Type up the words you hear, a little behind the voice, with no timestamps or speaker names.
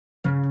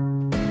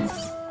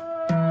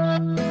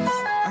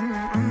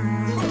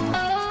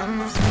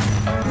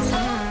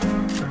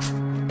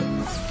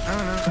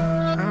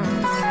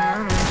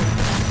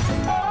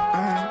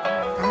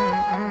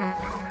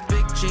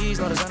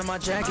my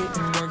jacket.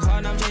 Work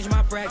hard, now I'm changing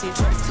my bracket.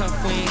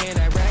 Tough, we ain't in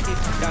that racket.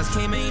 Guys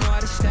came in, you know how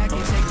to stack it.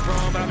 Take it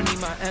wrong, but I'ma need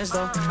my ends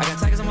though. I got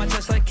tigers on my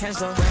chest like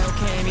Kenzo. Rail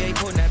came, yeah, he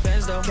putting that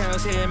Benz though.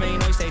 Carol's here, man, you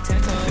know he stay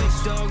 10 toes. Big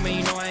dog, man,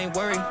 you know I ain't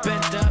worried.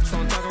 Bent up, so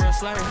I'm talking real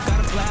slurry.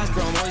 Got a blast,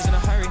 bro, I'm always in a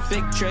hurry.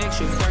 Big Drake,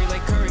 shooting curry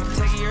like Curry.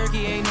 Take a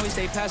yerky, ain't know he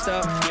stay passed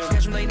up. You don't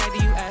catch him late night,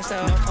 then you ass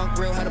out. No Unc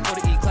real, how to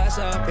put an E-class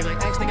up. They like,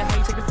 X nigga, how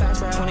you take the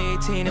fast route?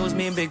 2018, it was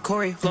me and Big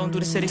Corey. Flowing through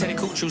the city, telling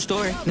cool true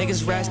story.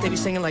 Niggas rats, they be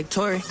singing like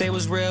Tory. They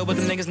was real, but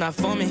them niggas not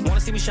for me. Wanna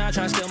see me shine,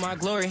 tryna steal my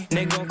glory.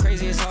 Nigga going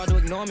crazy, it's hard to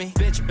ignore me.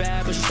 Bitch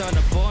bad, but she starting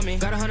to bore me.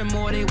 Got 100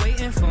 more, they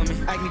waiting for me.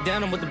 Acne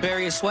denim with the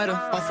barrier sweater.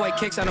 Off-white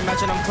kicks, I don't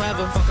match it, I'm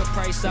clever. Fuck a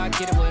price, I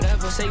get it,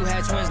 whatever. Say you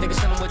had twins, niggas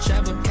send them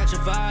whichever. Catch a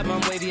vibe,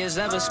 I'm wavy as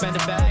ever. Spend a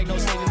bag, no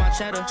saving my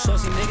cheddar.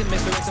 Saucy nigga,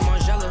 Mr. Rex and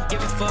Margiela.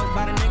 Give a fuck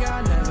by the nigga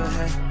I never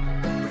had.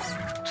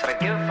 Should I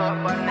give a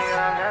fuck by the nigga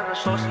I never?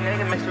 Saucy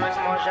nigga, Mr. Rex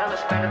and Margiela.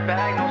 Spend a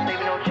bag, no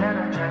saving no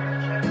cheddar.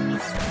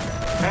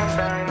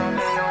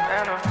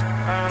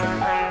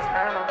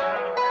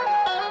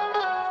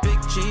 Big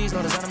G's,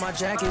 no design on my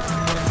jacket. Work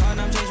hard,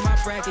 now I'm changing my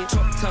bracket.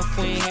 Tough,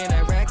 we ain't in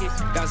that racket.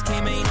 Guys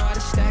came in, you know how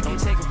to stack it.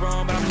 Take it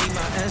wrong, but I'ma need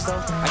my ends though.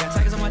 I got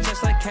tigers on my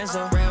chest like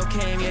Kenzo. Rail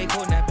came, yeah, he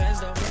putting that Benz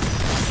though.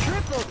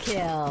 Triple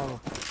kill.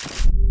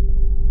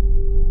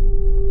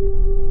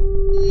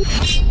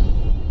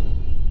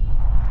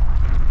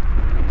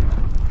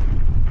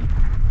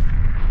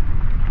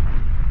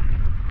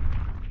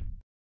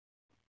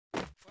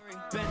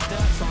 Bent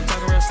up, so I'm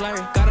talking real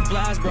slurry. Got a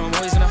blast, bro, I'm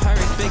always in a hurry.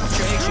 Big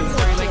Drake, shooting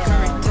curry like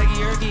Curry. Take a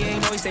yerky,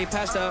 ain't know he stay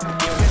passed up. You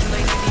don't catch him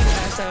late night, you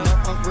ass out.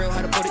 No Unc real,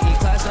 how to put an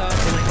E-class up.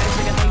 They like, X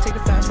nigga, how you take the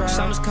fast route?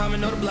 Summer's coming,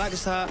 know the block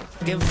is hot.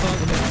 Give a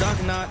fuck if it's dark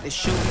or not. They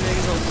shooting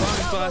niggas on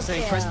parking spots.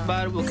 Ain't pressed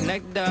about it, we'll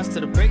connect the dots.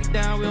 Till the break it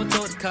down, we don't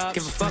talk the cops.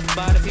 Give a fuck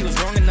about if he was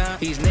wrong or not.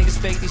 These niggas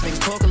fake, these niggas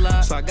talk a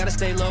lot. So I gotta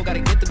stay low, gotta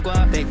get the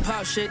guap. They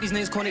pop shit, these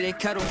niggas corny, they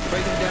kettle.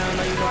 Break them down,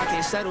 now you know I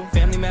can't settle.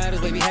 Family matters,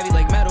 baby heavy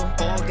like metal.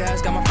 All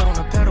gas, got my foot on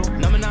the pedal.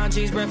 Number 9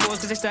 G's, bread 4s,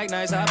 cause they stack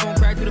nice. Hop on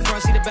crack through the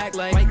front, see the back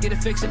light. Might get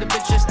it fixed, and the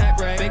bitch just act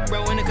right. Big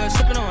bro in the cut,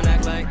 sippin' on,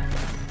 act like.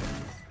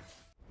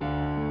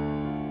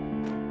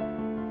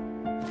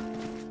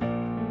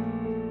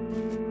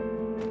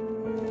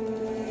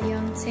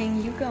 Young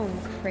Ting, you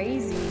going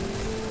crazy.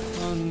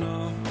 Oh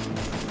no,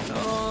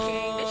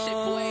 no. This shit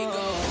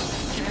fuego.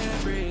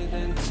 Can't breathe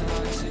in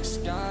toxic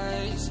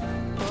skies.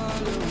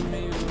 Pollute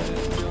me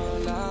with your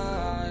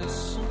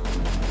lies.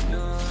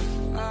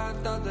 Yeah, I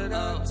thought that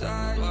I'd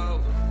die.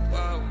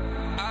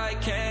 I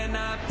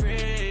cannot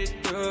breathe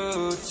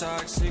through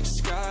toxic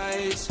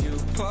skies. You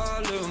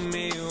pollute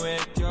me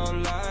with your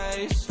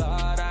lies.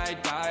 Thought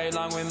I'd die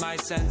along with my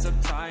sense of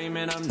time,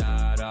 and I'm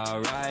not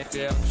alright.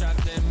 Feel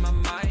trapped in my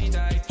mind,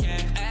 I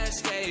can't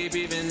escape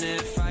even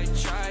if I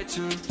try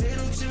to.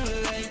 Little too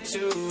late,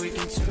 too weak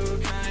and too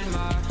kind.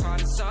 My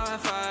heart is on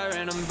fire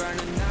and I'm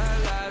burning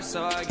alive,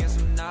 so I guess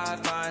I'm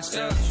not fine.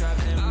 Still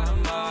trapped in my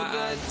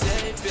mind.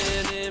 They've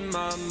been in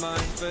my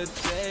mind for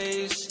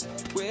days.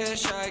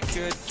 Wish I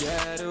could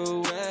get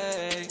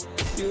away.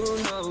 You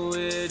know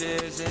it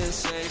isn't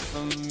safe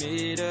for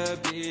me to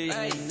be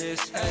in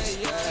this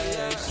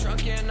headspace.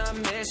 Drunk and I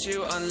miss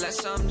you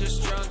unless I'm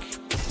just drunk.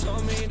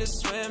 Told me to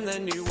swim,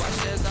 then you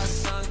watched as I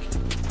sunk.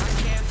 I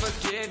can't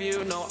forgive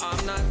you, no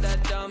I'm not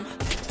that dumb.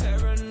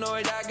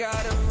 Paranoid, I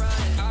gotta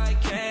run. I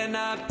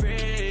cannot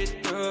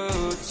breathe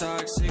through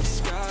toxic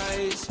skies.